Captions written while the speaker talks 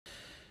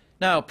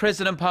Now,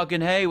 President Park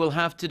Geun-hye will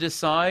have to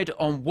decide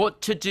on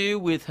what to do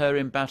with her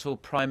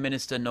embattled Prime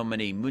Minister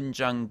nominee Moon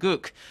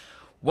Chang-keuk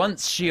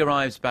once she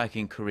arrives back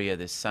in Korea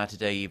this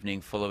Saturday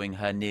evening following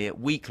her near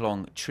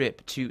week-long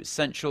trip to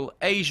Central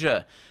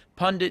Asia.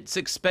 Pundits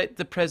expect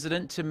the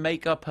president to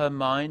make up her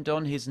mind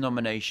on his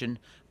nomination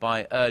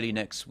by early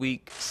next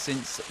week,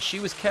 since she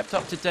was kept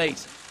up to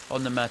date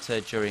on the matter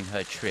during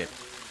her trip.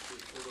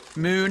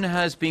 Moon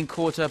has been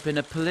caught up in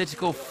a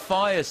political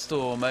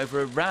firestorm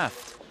over a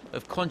raft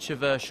of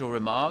controversial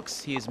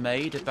remarks he has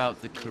made about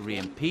the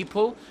Korean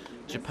people,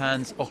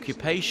 Japan's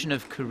occupation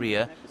of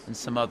Korea and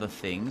some other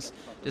things.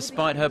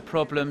 Despite her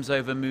problems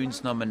over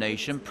Moon's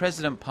nomination,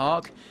 President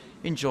Park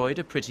enjoyed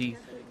a pretty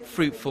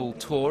fruitful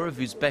tour of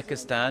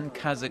Uzbekistan,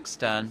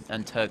 Kazakhstan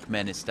and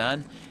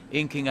Turkmenistan,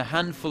 inking a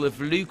handful of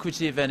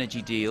lucrative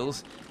energy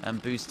deals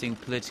and boosting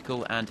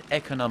political and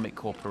economic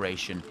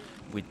cooperation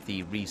with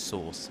the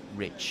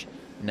resource-rich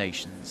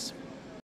nations.